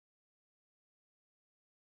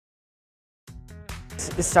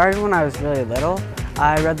It started when I was really little.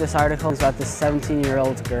 I read this article about this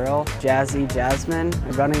 17-year-old girl, Jazzy Jasmine,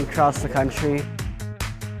 running across the country.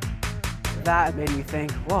 That made me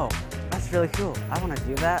think, whoa, that's really cool. I want to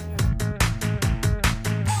do that.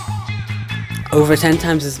 Over 10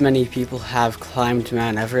 times as many people have climbed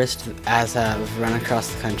Mount Everest as have run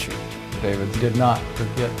across the country. David did not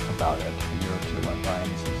forget about it. A year or two went by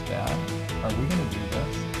and he says, Dad, are we going to do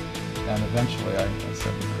this? And eventually I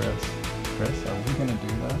said to Kris, are we going to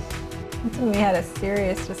do this? That's when we had a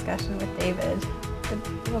serious discussion with David.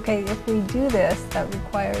 Okay, if we do this, that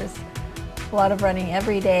requires a lot of running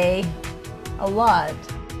every day, a lot.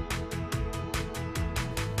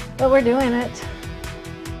 But we're doing it.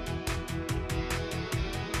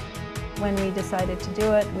 When we decided to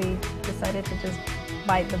do it, we decided to just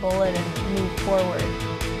bite the bullet and move forward.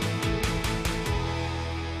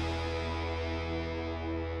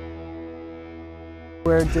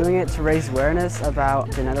 We're doing it to raise awareness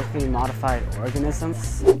about genetically modified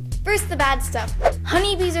organisms. First, the bad stuff.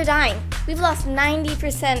 Honeybees are dying. We've lost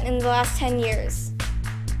 90% in the last 10 years.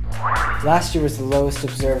 Last year was the lowest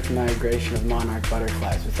observed migration of monarch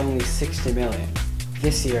butterflies, with only 60 million.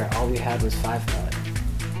 This year, all we had was 5 million.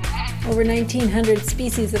 Over 1,900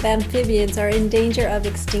 species of amphibians are in danger of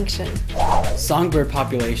extinction. Songbird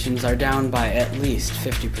populations are down by at least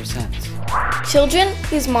 50%. Children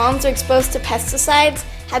whose moms are exposed to pesticides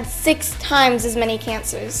had 6 times as many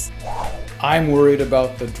cancers. I'm worried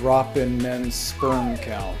about the drop in men's sperm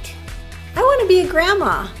count. I want to be a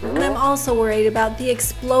grandma, and I'm also worried about the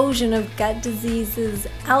explosion of gut diseases,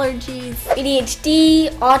 allergies, ADHD,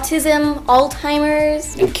 autism,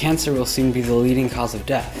 Alzheimer's. And cancer will soon be the leading cause of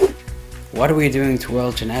death. What are we doing to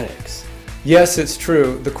world genetics? Yes, it's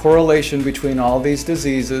true. The correlation between all these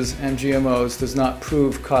diseases and GMOs does not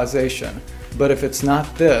prove causation. But if it's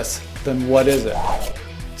not this, then what is it?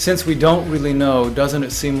 Since we don't really know, doesn't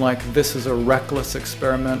it seem like this is a reckless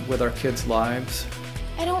experiment with our kids' lives?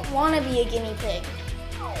 I don't want to be a guinea pig.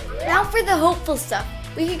 Now for the hopeful stuff.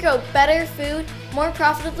 We could grow better food more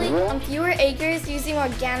profitably on fewer acres using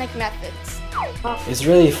organic methods.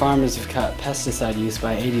 Israeli farmers have cut pesticide use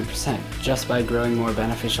by 80% just by growing more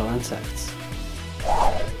beneficial insects.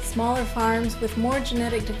 Smaller farms with more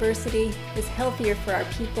genetic diversity is healthier for our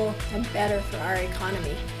people and better for our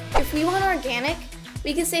economy. If we want organic,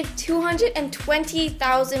 we can save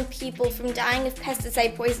 220,000 people from dying of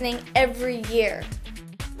pesticide poisoning every year.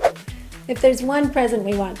 If there's one present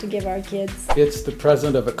we want to give our kids, It's the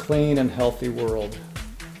present of a clean and healthy world.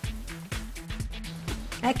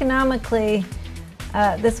 economically,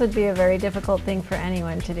 this would be a very difficult thing for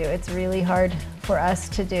anyone to do. It's really hard for us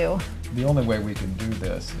to do. The only way we can do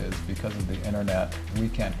this is because of the internet. We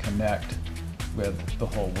can connect with the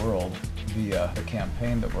whole world via the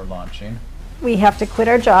campaign that we're launching. We have to quit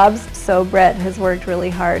our jobs, so Brett has worked really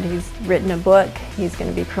hard. He's written a book. He's going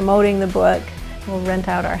to be promoting the book. We'll rent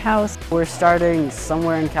out our house. We're starting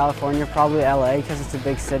somewhere in California, probably LA, because it's a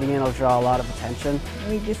big city and it'll draw a lot of attention.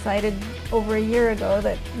 We decided over a year ago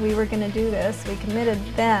that we were going to do this. We committed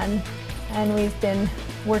then, and we've been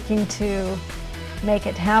working to make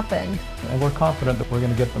it happen. And we're confident that we're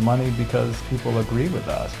going to get the money because people agree with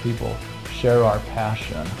us. People share our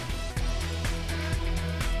passion.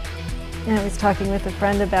 And I was talking with a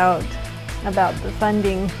friend about the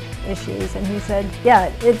funding issues, and he said,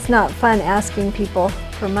 yeah, it's not fun asking people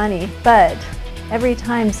for money, but every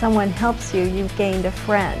time someone helps you, you've gained a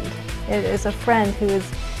friend. It is a friend who is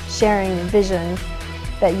sharing the vision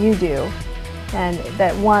that you do and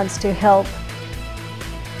that wants to help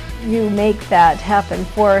you make that happen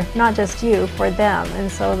for not just you, for them.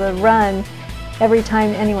 And so the run, every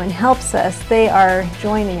time anyone helps us, they are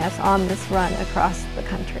joining us on this run across the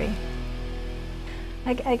country.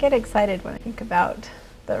 I get excited when I think about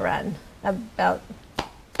the run, about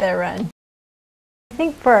their run. I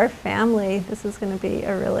think for our family, this is going to be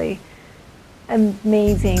a really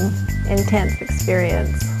amazing, intense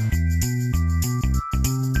experience.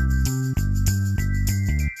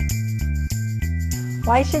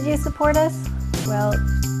 Why should you support us? Well,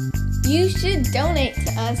 You should donate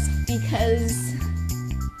to us because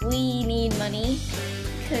we need money,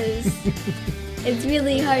 because it's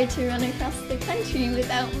really hard to run across the country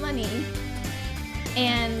without money.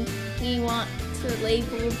 And we want to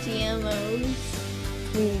label GMOs.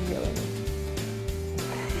 we really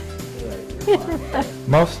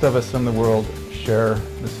Most of us in the world share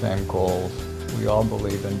the same goals. We all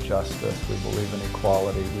believe in justice, we believe in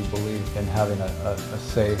equality, we believe in having a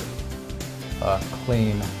safe,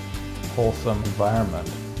 clean, wholesome environment.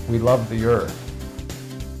 We love the earth.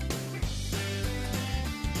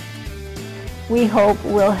 We hope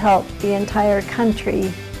we'll help the entire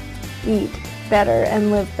country eat better and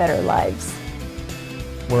live better lives.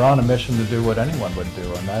 We're on a mission to do what anyone would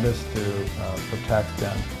do, and that is to protect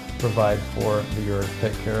and provide for the earth,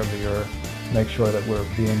 take care of the earth, make sure that we're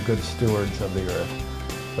being good stewards of the earth.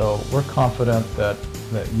 So we're confident that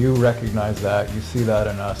you recognize that, you see that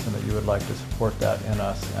in us, and that you would like to support that in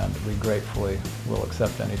us, and we gratefully will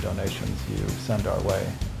accept any donations you send our way.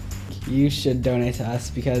 You should donate to us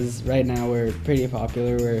because right now we're pretty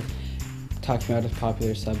popular. We're talking about a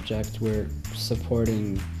popular subject. We're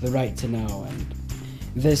supporting the right to know, and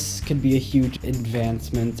this could be a huge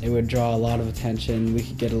advancement. It would draw a lot of attention. We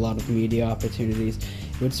could get a lot of media opportunities.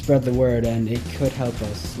 It would spread the word, and it could help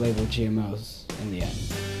us label GMOs in the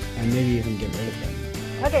end, and maybe even get rid of them.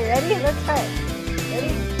 Okay, ready? Let's try it.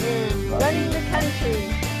 Ready? We're running the country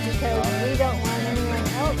because we don't want anyone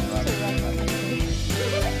else to run the country. You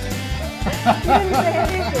didn't say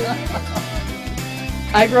anything.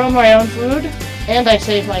 I grow my own food, and I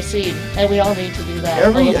save my seed, and we all need to do that.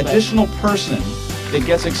 Every additional person that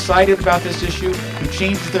gets excited about this issue, who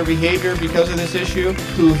changes their behavior because of this issue,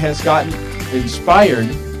 who has gotten inspired,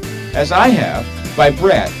 as I have, by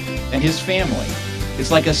Brett and his family.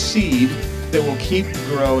 It's like a seed that will keep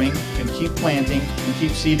growing and keep planting and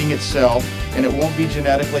keep seeding itself, and it won't be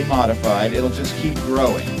genetically modified. It'll just keep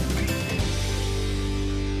growing.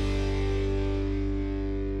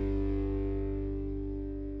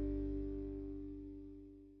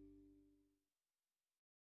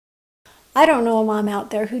 I don't know a mom out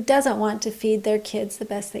there who doesn't want to feed their kids the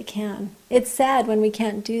best they can. It's sad when we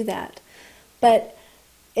can't do that, but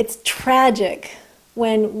it's tragic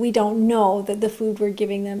when we don't know that the food we're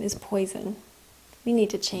giving them is poison. We need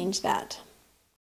to change that.